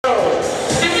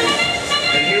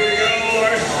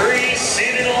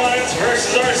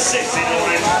6 in the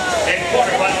line and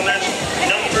quarterfinal match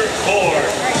number 4.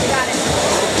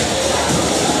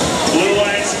 Blue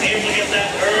Lions able to get that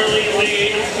early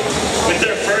lead with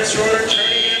their first rotor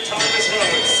turning in autonomous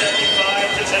mode,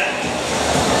 75 to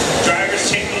 10. Drivers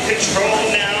taking control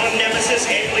now. Nemesis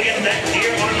able to get that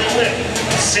gear on the lip.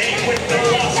 Same with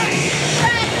Velocity.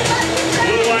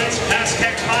 Blue Lions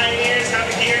Pascack Pioneers have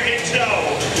a gear in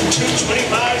tow.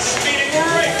 225 speeding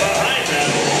right behind them.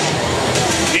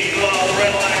 Meanwhile, the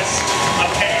Red Lions, a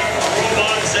pair of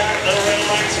robots at the Red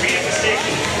Lions vehicle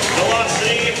station.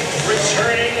 Velocity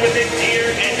returning with a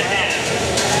gear in hand.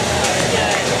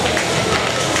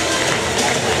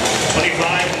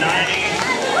 25-90.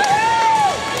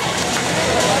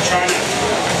 Trying to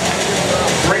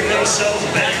bring themselves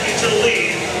back into the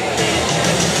lead.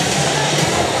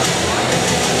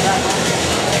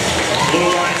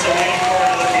 Blue Lions are waiting for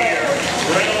another gear.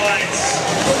 Red Lions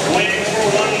waiting for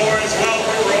one more as well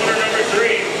for rotor number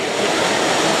 3.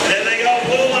 There they go.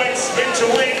 Blue Lions spin to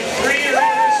win. 3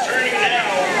 rotors turning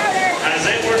now as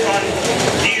they work on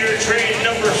gear train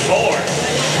number 4.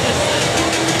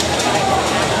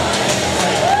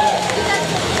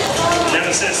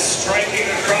 Nemesis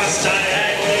striking across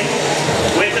diagonally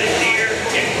with a gear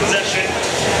in possession.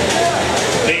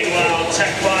 Meanwhile,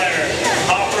 Tech Fire,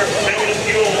 Hopper filled with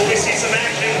fuel. Will we see some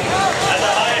action at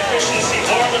the high efficiency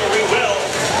boiler? We will.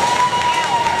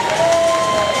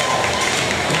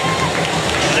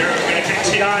 They're going to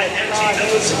continue to empty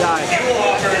those fuel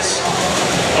hoppers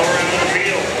around the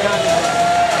field.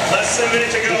 Less than a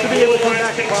minute to go. Blue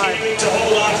Lions continuing to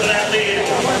hold on to that lead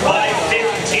by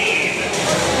 15.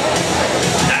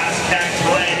 Pascack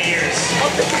Pioneers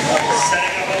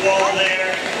setting up a wall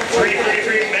there.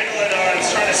 333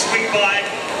 Megalodons trying to squeak by,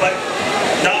 but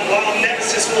not while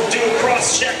Nemesis will do a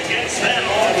cross-check against them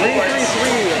on board.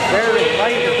 333, very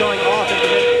light is going off into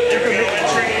the... There we go,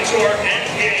 entering into our end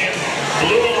game.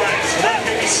 Blue Lions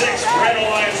 156,